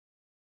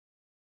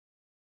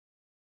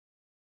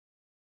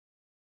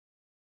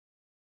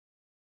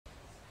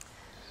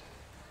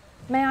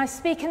May I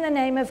speak in the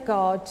name of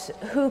God,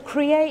 who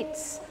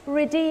creates,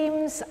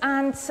 redeems,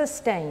 and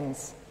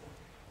sustains.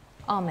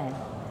 Amen.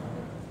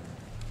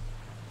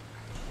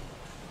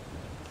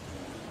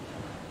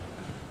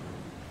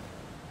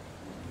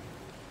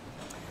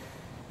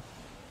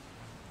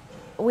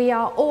 We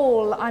are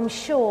all, I'm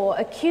sure,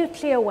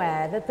 acutely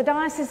aware that the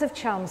Diocese of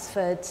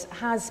Chelmsford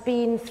has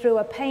been through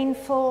a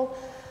painful,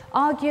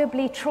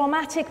 arguably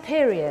traumatic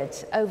period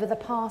over the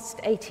past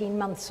 18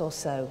 months or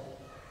so.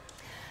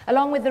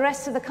 Along with the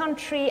rest of the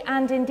country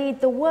and indeed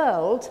the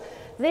world,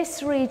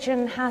 this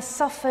region has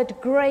suffered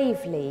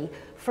gravely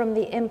from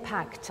the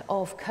impact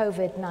of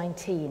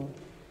COVID-19.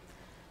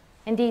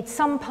 Indeed,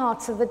 some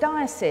parts of the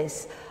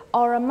diocese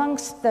are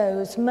amongst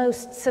those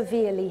most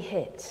severely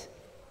hit.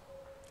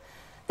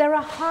 There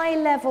are high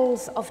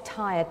levels of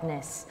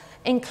tiredness,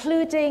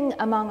 including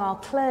among our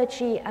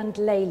clergy and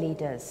lay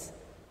leaders.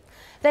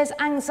 There's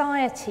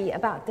anxiety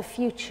about the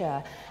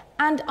future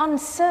and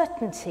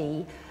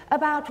uncertainty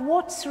about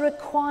what's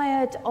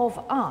required of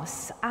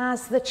us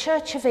as the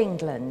Church of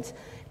England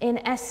in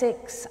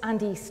Essex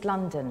and East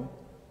London,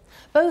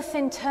 both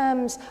in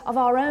terms of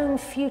our own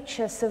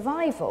future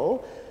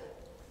survival,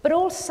 but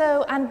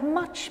also, and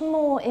much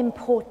more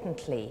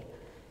importantly,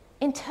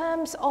 in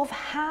terms of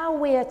how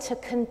we are to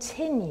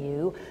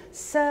continue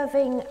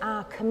serving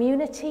our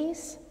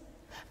communities,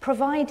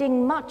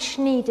 providing much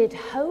needed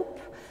hope,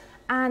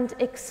 and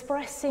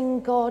expressing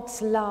God's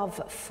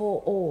love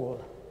for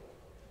all.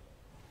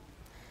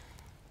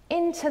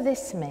 Into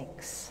this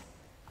mix,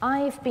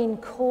 I've been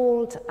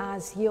called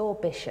as your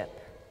bishop.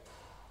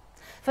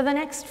 For the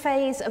next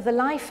phase of the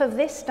life of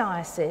this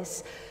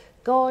diocese,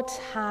 God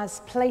has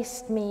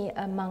placed me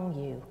among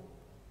you.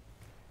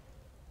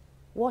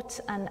 What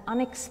an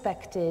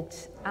unexpected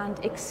and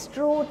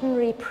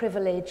extraordinary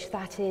privilege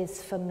that is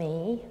for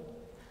me,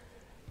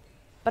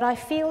 but I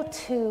feel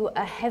too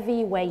a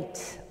heavy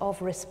weight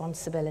of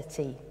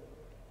responsibility.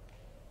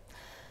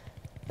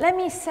 Let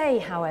me say,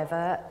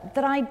 however,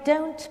 that I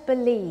don't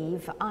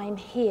believe I'm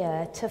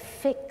here to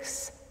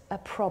fix a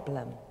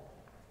problem,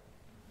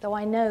 though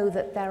I know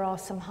that there are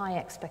some high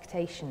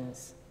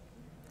expectations.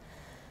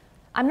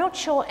 I'm not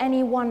sure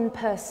any one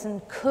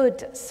person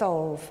could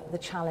solve the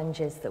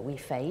challenges that we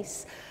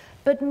face,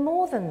 but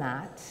more than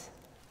that,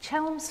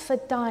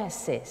 Chelmsford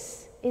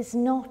Diocese is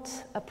not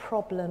a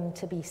problem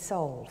to be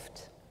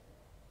solved.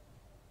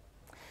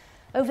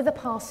 Over the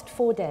past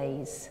 4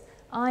 days,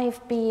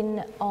 I've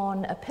been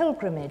on a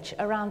pilgrimage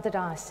around the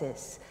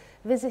diocese,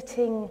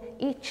 visiting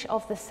each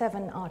of the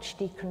 7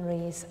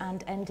 archdeaconries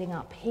and ending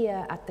up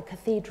here at the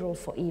Cathedral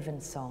for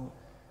Evensong.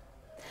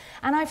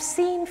 And I've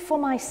seen for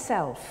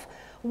myself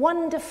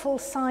wonderful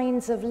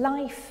signs of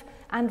life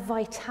and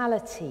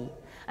vitality,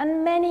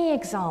 and many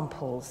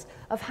examples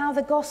of how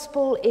the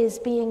gospel is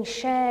being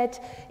shared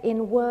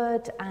in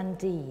word and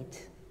deed.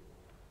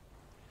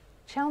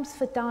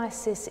 Chelmsford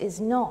Diocese is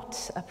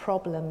not a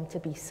problem to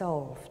be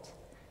solved.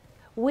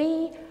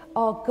 We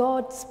are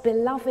God's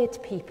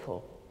beloved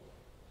people,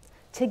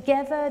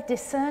 together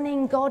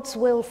discerning God's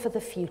will for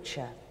the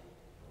future,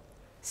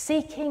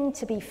 seeking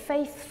to be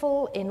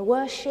faithful in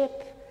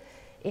worship,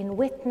 in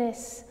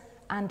witness,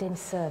 and in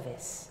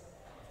service.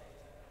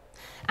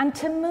 And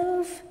to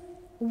move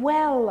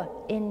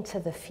well into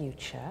the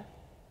future,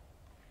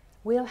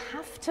 we'll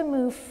have to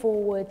move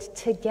forward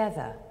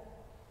together,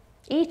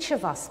 each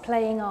of us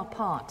playing our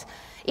part,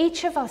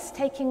 each of us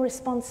taking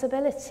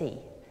responsibility,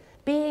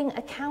 being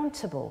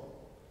accountable,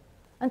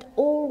 and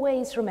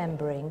always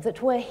remembering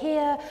that we're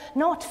here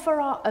not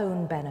for our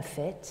own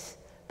benefit,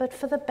 but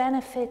for the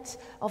benefit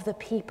of the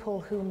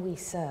people whom we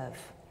serve.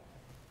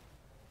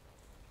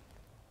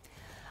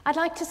 I'd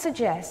like to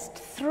suggest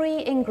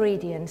 3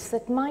 ingredients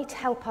that might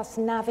help us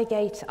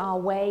navigate our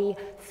way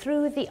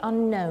through the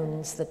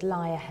unknowns that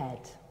lie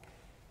ahead.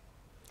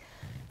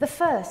 The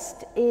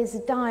first is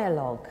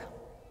dialogue.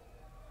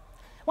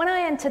 When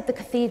I entered the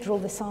cathedral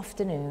this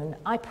afternoon,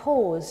 I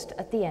paused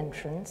at the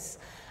entrance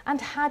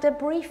and had a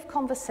brief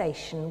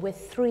conversation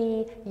with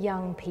 3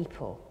 young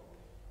people.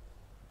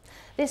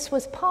 This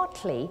was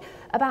partly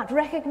about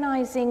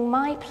recognizing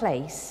my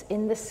place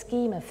in the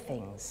scheme of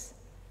things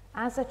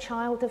as a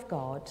child of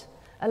God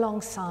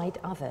alongside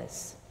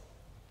others.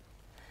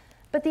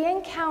 But the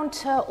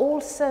encounter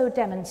also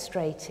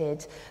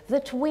demonstrated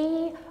that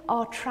we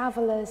are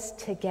travelers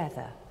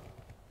together,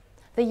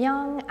 the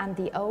young and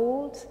the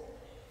old,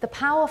 the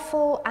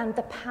powerful and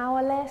the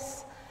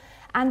powerless,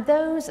 and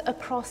those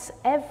across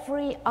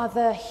every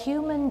other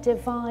human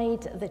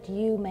divide that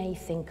you may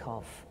think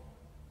of.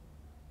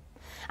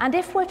 And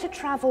if we're to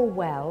travel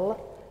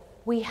well,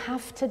 we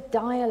have to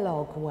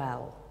dialogue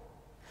well.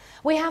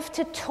 We have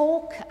to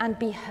talk and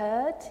be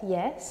heard,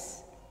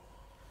 yes,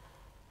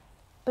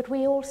 but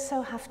we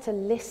also have to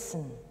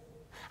listen,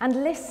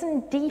 and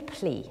listen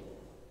deeply,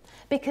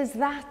 because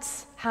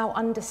that's how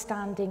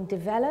understanding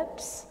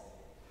develops,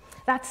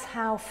 that's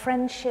how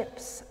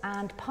friendships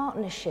and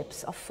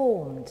partnerships are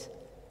formed,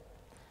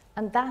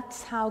 and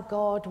that's how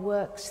God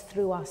works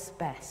through us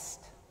best.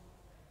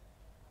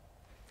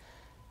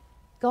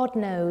 God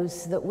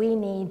knows that we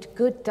need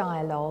good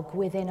dialogue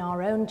within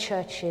our own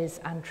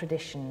churches and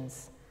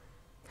traditions.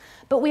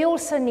 But we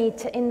also need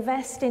to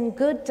invest in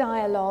good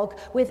dialogue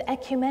with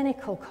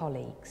ecumenical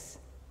colleagues,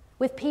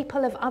 with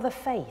people of other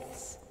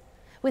faiths,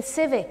 with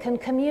civic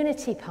and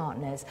community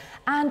partners,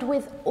 and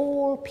with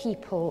all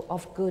people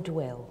of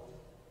goodwill.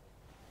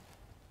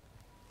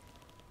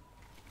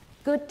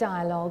 Good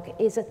dialogue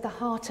is at the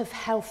heart of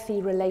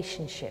healthy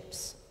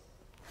relationships.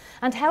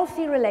 And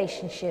healthy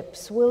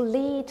relationships will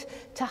lead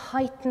to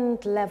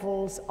heightened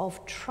levels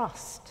of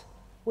trust,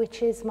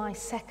 which is my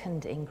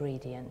second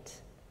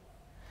ingredient.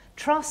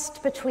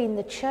 Trust between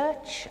the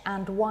church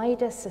and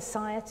wider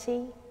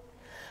society,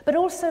 but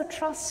also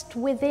trust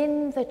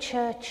within the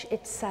church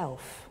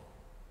itself.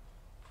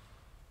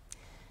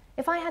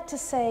 If I had to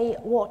say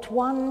what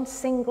one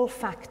single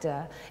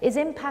factor is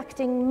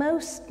impacting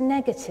most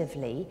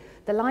negatively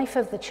the life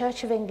of the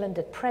Church of England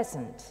at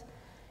present,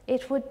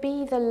 it would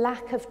be the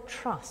lack of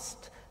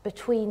trust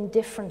between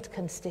different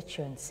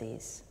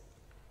constituencies.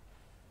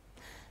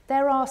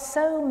 There are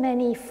so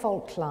many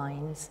fault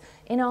lines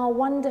in our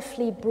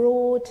wonderfully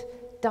broad,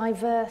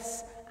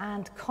 diverse,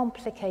 and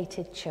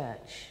complicated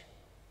church.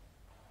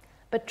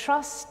 But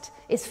trust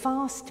is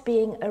fast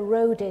being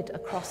eroded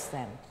across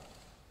them.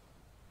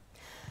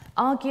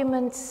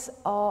 Arguments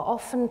are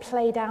often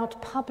played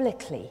out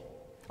publicly,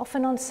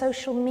 often on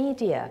social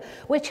media,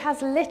 which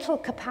has little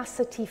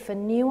capacity for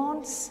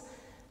nuance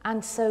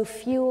and so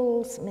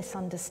fuels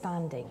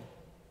misunderstanding.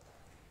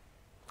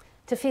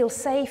 To feel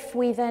safe,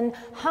 we then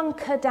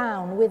hunker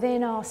down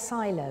within our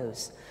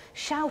silos,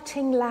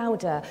 shouting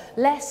louder,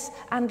 less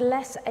and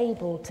less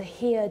able to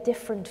hear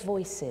different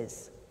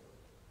voices.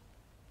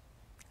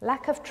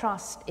 Lack of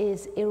trust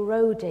is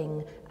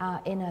eroding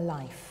our inner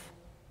life.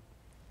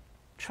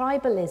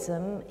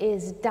 Tribalism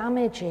is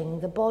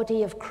damaging the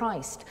body of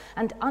Christ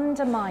and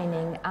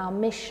undermining our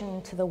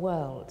mission to the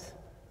world.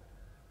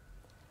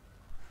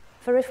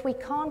 For if we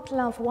can't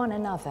love one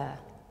another,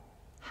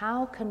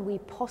 how can we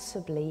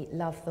possibly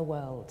love the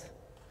world?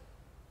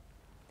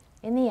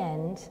 In the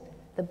end,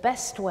 the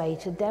best way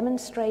to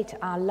demonstrate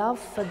our love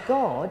for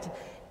God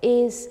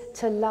is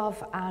to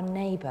love our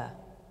neighbour,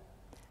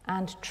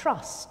 and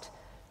trust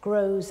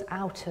grows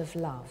out of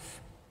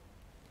love.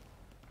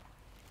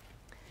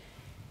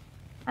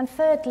 And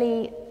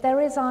thirdly, there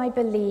is, I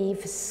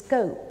believe,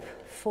 scope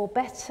for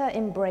better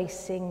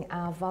embracing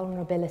our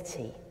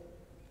vulnerability,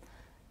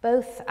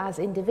 both as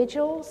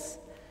individuals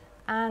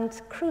and,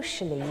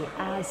 crucially,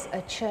 as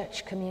a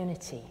church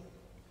community.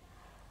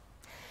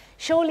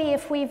 Surely,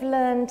 if we've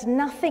learned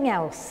nothing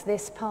else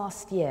this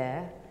past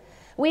year,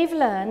 we've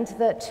learned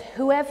that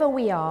whoever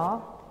we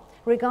are,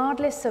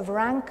 regardless of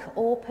rank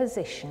or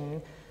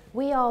position,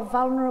 we are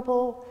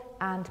vulnerable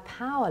and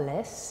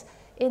powerless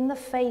in the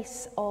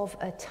face of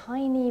a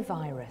tiny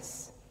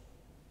virus.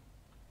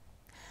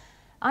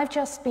 I've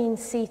just been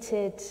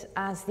seated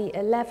as the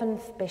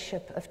 11th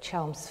Bishop of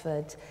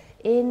Chelmsford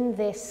in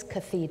this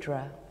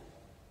cathedral,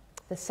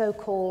 the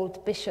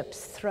so-called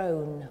Bishop's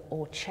throne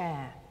or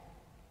chair.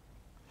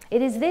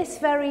 It is this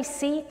very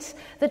seat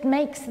that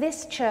makes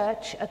this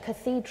church a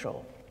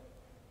cathedral.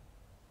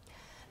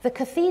 The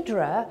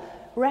cathedral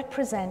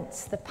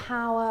represents the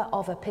power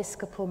of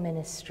episcopal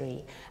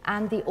ministry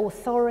and the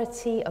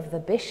authority of the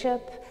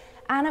bishop,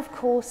 and of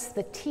course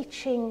the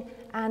teaching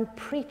and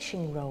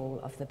preaching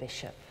role of the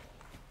bishop.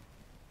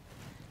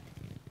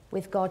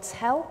 With God's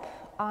help,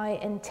 I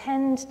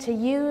intend to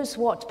use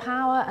what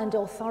power and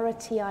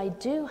authority I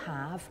do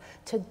have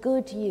to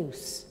good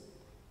use.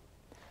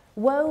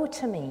 Woe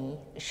to me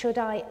should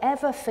I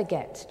ever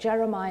forget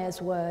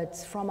Jeremiah's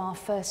words from our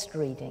first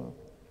reading.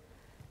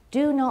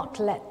 Do not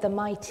let the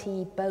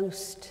mighty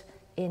boast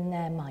in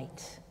their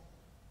might.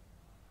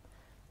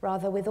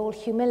 Rather, with all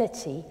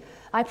humility,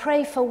 I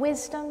pray for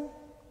wisdom,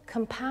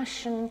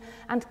 compassion,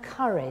 and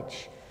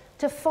courage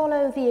to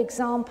follow the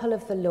example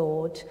of the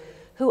Lord,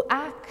 who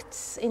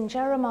acts, in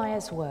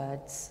Jeremiah's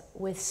words,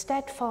 with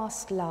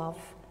steadfast love,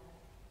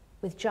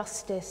 with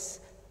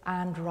justice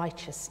and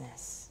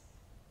righteousness.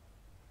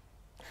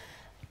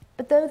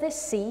 But though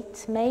this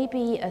seat may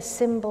be a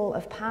symbol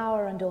of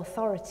power and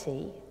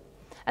authority,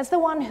 as the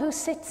one who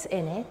sits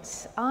in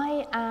it,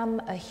 I am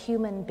a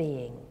human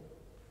being,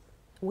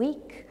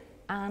 weak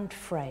and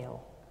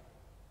frail.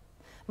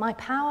 My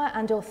power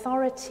and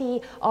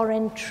authority are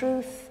in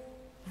truth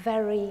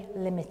very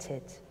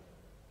limited.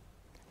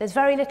 There's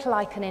very little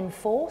I can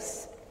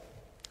enforce.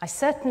 I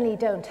certainly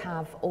don't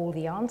have all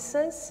the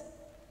answers.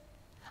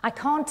 I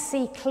can't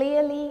see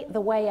clearly the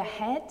way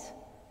ahead.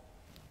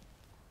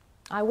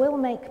 I will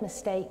make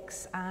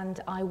mistakes and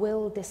I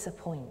will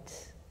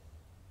disappoint.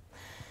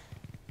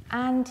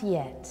 And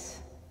yet,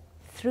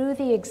 through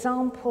the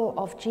example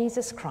of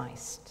Jesus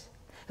Christ,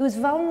 whose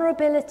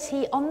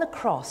vulnerability on the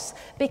cross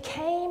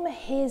became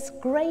his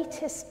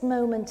greatest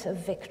moment of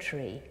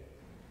victory,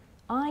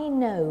 I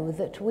know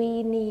that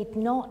we need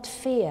not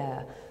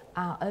fear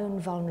our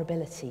own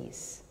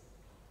vulnerabilities.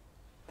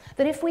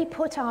 That if we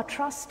put our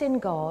trust in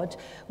God,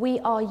 we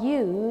are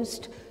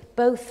used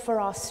both for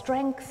our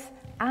strength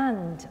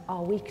and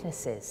our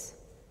weaknesses.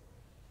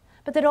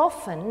 but that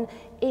often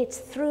it's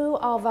through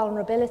our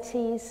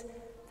vulnerabilities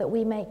that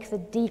we make the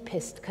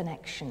deepest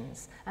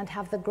connections and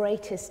have the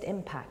greatest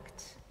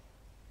impact.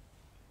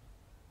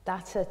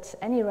 That, at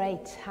any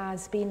rate,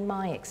 has been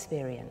my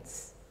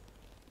experience.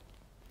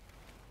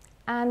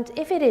 And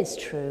if it is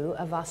true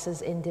of us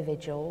as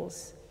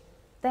individuals,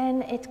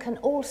 then it can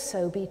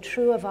also be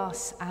true of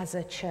us as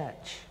a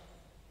church.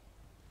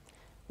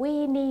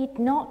 We need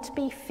not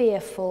be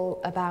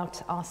fearful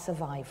about our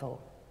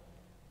survival,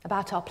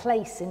 about our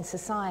place in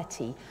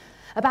society,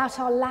 about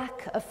our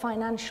lack of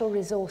financial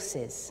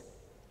resources,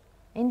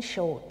 in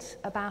short,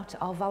 about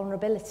our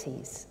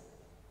vulnerabilities.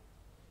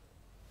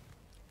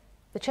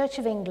 The Church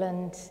of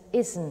England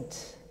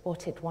isn't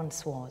what it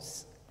once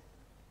was,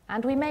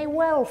 and we may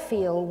well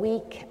feel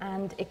weak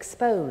and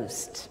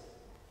exposed.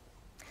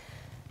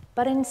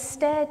 But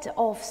instead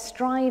of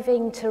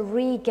striving to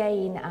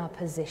regain our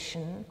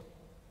position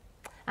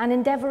and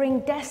endeavouring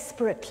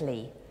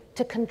desperately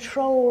to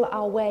control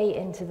our way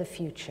into the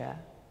future,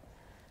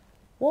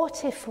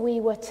 what if we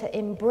were to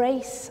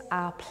embrace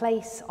our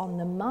place on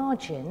the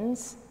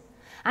margins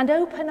and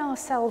open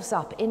ourselves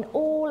up in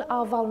all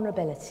our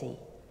vulnerability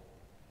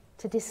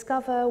to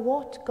discover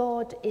what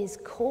God is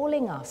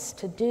calling us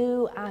to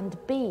do and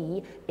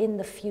be in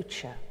the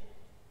future?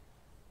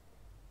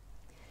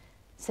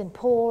 St.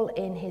 Paul,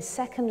 in his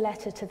second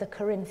letter to the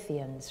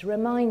Corinthians,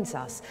 reminds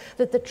us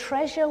that the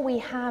treasure we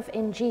have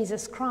in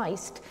Jesus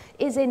Christ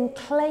is in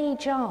clay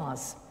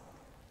jars,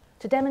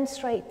 to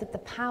demonstrate that the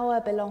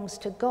power belongs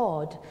to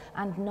God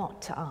and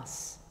not to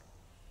us.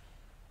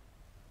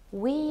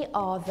 We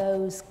are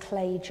those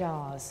clay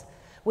jars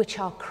which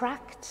are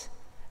cracked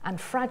and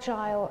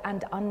fragile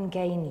and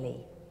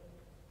ungainly.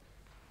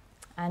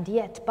 And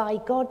yet, by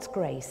God's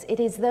grace, it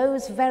is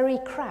those very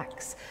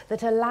cracks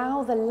that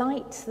allow the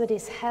light that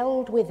is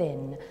held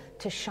within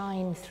to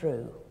shine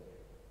through.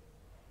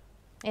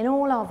 In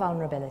all our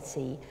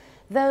vulnerability,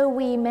 though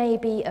we may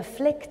be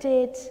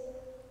afflicted,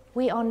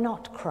 we are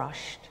not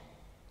crushed.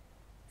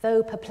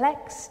 Though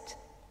perplexed,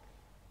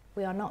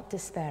 we are not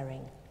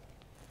despairing.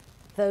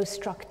 Though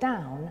struck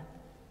down,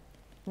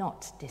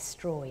 not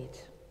destroyed.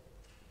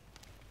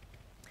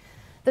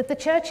 That the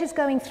church is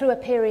going through a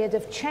period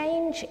of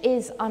change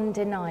is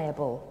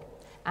undeniable,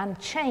 and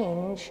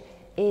change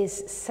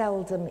is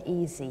seldom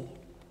easy.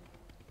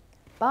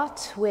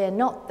 But we're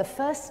not the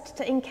first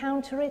to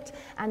encounter it,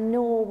 and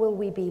nor will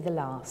we be the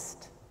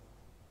last.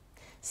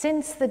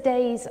 Since the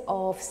days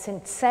of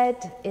St.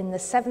 Ced in the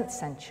 7th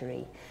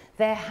century,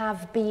 there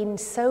have been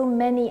so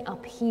many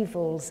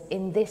upheavals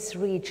in this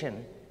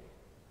region,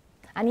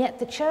 and yet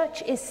the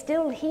church is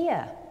still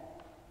here,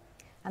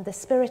 and the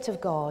Spirit of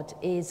God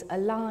is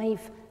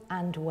alive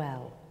and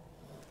well.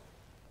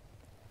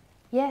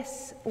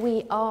 Yes,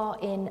 we are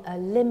in a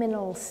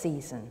liminal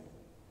season,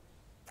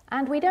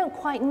 and we don't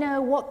quite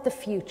know what the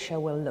future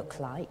will look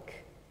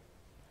like.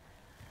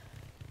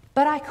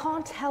 But I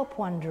can't help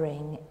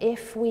wondering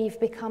if we've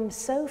become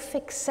so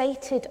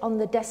fixated on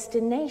the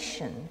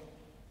destination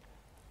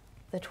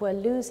that we're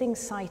losing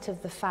sight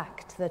of the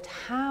fact that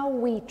how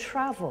we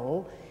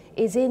travel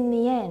is in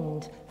the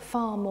end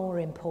far more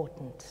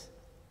important.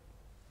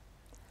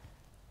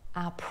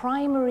 Our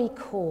primary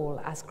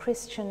call as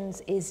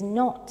Christians is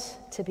not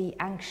to be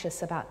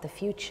anxious about the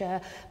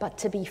future, but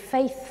to be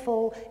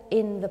faithful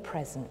in the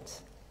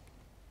present.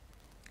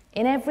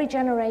 In every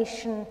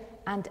generation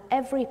and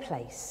every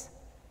place,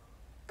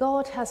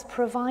 God has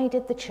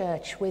provided the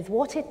church with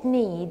what it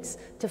needs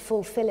to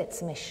fulfill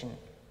its mission.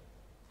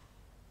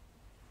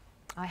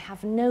 I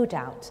have no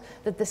doubt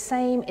that the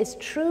same is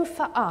true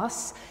for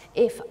us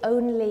if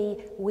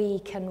only we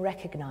can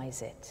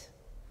recognize it.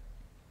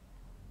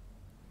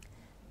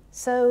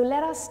 So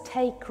let us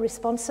take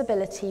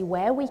responsibility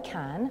where we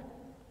can,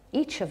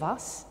 each of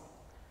us,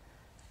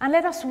 and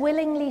let us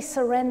willingly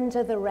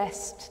surrender the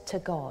rest to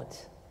God.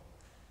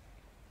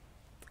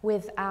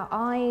 With our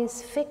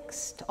eyes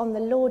fixed on the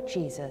Lord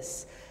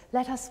Jesus,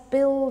 let us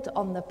build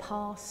on the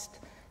past,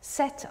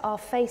 set our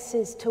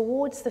faces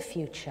towards the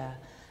future,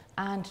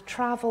 and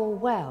travel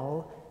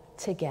well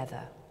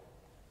together.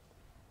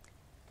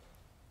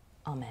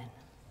 Amen.